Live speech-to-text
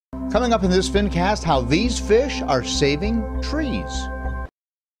Coming up in this Fincast, how these fish are saving trees.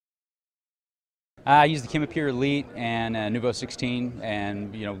 I use the Chemipure Elite and Nuvo 16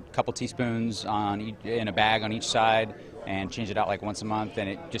 and a couple teaspoons in a bag on each side and change it out like once a month, and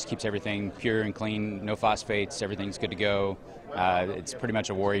it just keeps everything pure and clean, no phosphates, everything's good to go. It's pretty much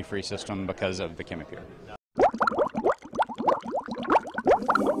a worry-free system because of the Chemipure.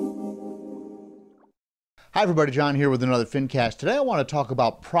 Hi everybody, John here with another Fincast. Today I want to talk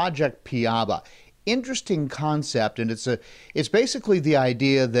about Project Piaba. Interesting concept, and it's basically the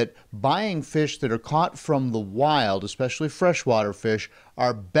idea that buying fish that are caught from the wild, especially freshwater fish,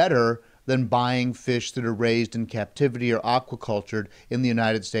 are better than buying fish that are raised in captivity or aquacultured in the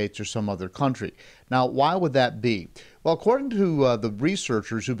United States or some other country. Now, why would that be? Well, according to the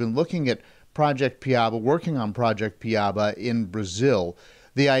researchers who've been looking at Project Piaba, working on Project Piaba in Brazil,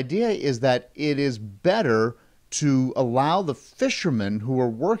 the idea is that it is better to allow the fishermen who are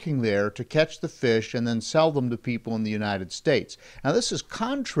working there to catch the fish and then sell them to people in the United States. Now, this is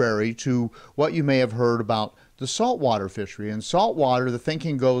contrary to what you may have heard about the saltwater fishery. In saltwater, the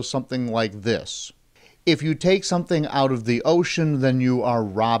thinking goes something like this. If you take something out of the ocean, then you are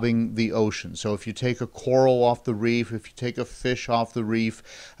robbing the ocean. So if you take a coral off the reef, if you take a fish off the reef,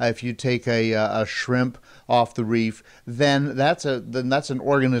 if you take a shrimp off the reef, then that's an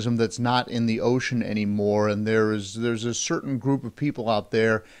organism that's not in the ocean anymore. And there's a certain group of people out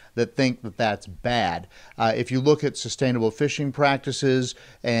there that think that that's bad. If you look at sustainable fishing practices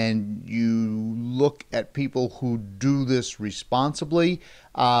and you look at people who do this responsibly,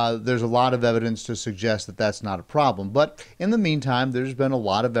 there's a lot of evidence to suggest that that's not a problem. But in the meantime, there's been a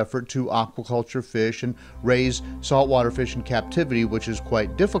lot of effort to aquaculture fish and raise saltwater fish in captivity, which is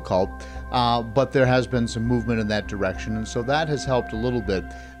quite difficult, but there has been some movement in that direction, and so that has helped a little bit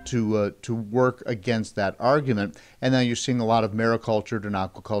to work against that argument. And now you're seeing a lot of maricultured and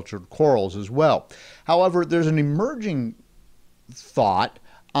aquacultured corals as well. However, there's an emerging thought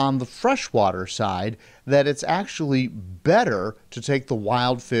on the freshwater side that it's actually better to take the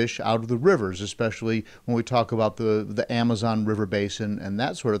wild fish out of the rivers, especially when we talk about the Amazon River Basin and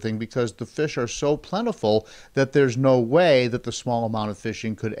that sort of thing, because the fish are so plentiful that there's no way that the small amount of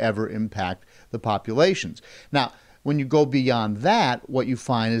fishing could ever impact the populations. Now, when you go beyond that, what you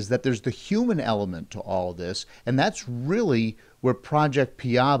find is that there's the human element to all of this, and that's really where Project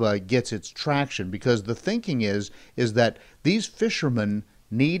Piaba gets its traction, because the thinking is that these fishermen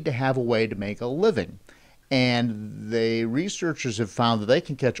need to have a way to make a living. And the researchers have found that they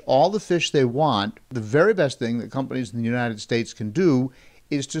can catch all the fish they want. The very best thing that companies in the United States can do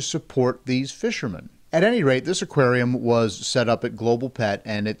is to support these fishermen. At any rate, this aquarium was set up at Global Pet,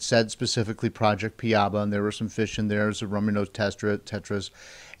 and it said specifically Project Piaba, and there were some fish in there. There's a rummy-nosed tetras,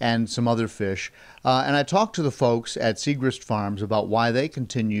 and some other fish. And I talked to the folks at Segrest Farms about why they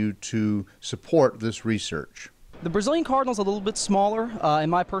continue to support this research. The Brazilian cardinal is a little bit smaller. In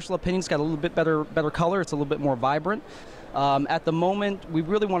my personal opinion, it's got a little bit better color. It's a little bit more vibrant. At the moment, we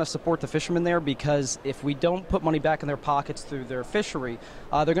really want to support the fishermen there, because if we don't put money back in their pockets through their fishery,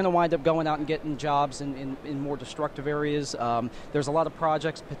 they're going to wind up going out and getting jobs in more destructive areas. There's a lot of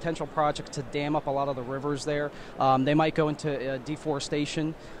potential projects to dam up a lot of the rivers there. They might go into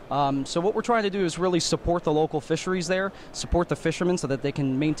deforestation. So what we're trying to do is really support the local fisheries there, support the fishermen so that they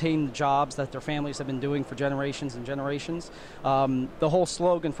can maintain the jobs that their families have been doing for generations and generations. The whole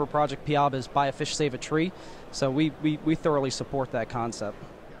slogan for Project Piaba is "Buy a fish, save a tree." So we thoroughly support that concept.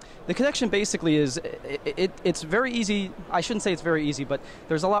 The connection basically is, it's very easy. I shouldn't say it's very easy, but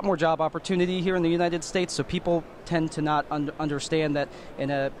there's a lot more job opportunity here in the United States, so people tend to not understand that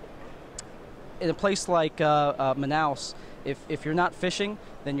in a place like Manaus, if you're not fishing,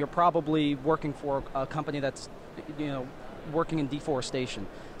 then you're probably working for a company that's working in deforestation.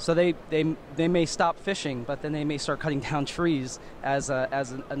 So they may stop fishing, but then they may start cutting down trees as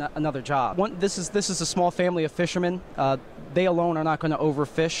another job. This is a small family of fishermen. They alone are not going to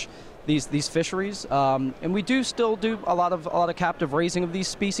overfish these fisheries, and we still do a lot of captive raising of these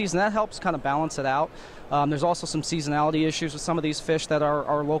species, and that helps kind of balance it out. There's also some seasonality issues with some of these fish that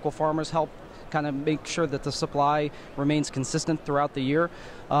our local farmers help kind of make sure that the supply remains consistent throughout the year.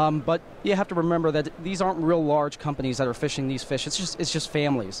 But you have to remember that these aren't real large companies that are fishing these fish. It's just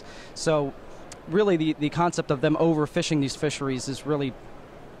families. So really the concept of them overfishing these fisheries is really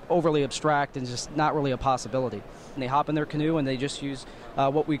overly abstract and just not really a possibility. And they hop in their canoe and they just use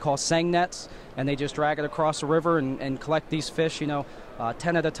what we call sang nets, and they just drag it across the river and collect these fish,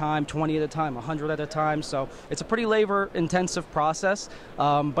 10 at a time, 20 at a time, 100 at a time. So it's a pretty labor-intensive process.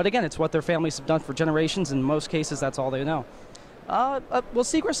 But again, it's what their families have done for generations. In most cases, that's all they know. Well,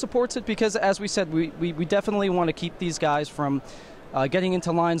 Segrest supports it because, as we said, we definitely want to keep these guys from getting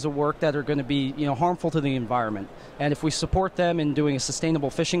into lines of work that are going to be, harmful to the environment. And if we support them in doing a sustainable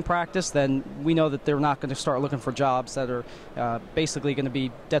fishing practice, then we know that they're not going to start looking for jobs that are basically going to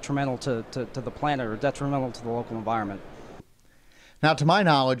be detrimental to the planet or detrimental to the local environment. Now, to my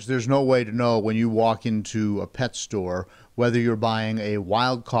knowledge, there's no way to know when you walk into a pet store whether you're buying a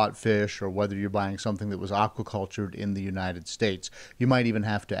wild-caught fish or whether you're buying something that was aquacultured in the United States. You might even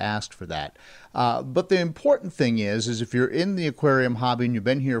have to ask for that. But the important thing is if you're in the aquarium hobby and you've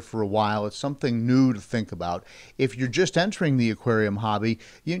been here for a while, it's something new to think about. If you're just entering the aquarium hobby,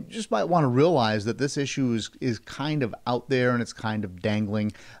 you just might want to realize that this issue is kind of out there and it's kind of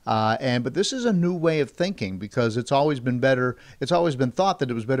dangling. But this is a new way of thinking, because it's always been thought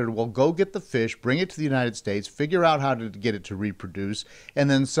that it was better to, well, go get the fish, bring it to the United States, figure out how to get it to reproduce, and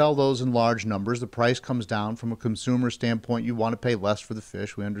then sell those in large numbers. The price comes down from a consumer standpoint. You want to pay less for the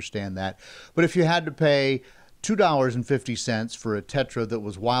fish. We understand that. But if you had to pay $2.50 for a tetra that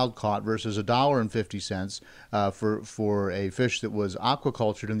was wild caught versus $1.50 for a fish that was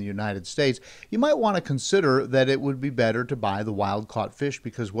aquacultured in the United States, you might want to consider that it would be better to buy the wild caught fish,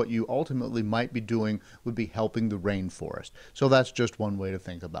 because what you ultimately might be doing would be helping the rainforest. So that's just one way to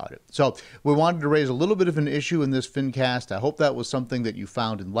think about it. So we wanted to raise a little bit of an issue in this Fincast. I hope that was something that you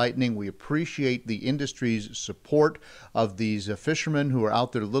found enlightening. We appreciate the industry's support of these fishermen who are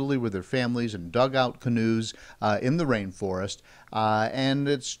out there literally with their families and dugout canoes in the rainforest, and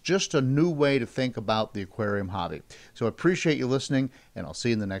it's just a new way to think about the aquarium hobby. So I appreciate you listening, and I'll see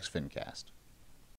you in the next Fincast.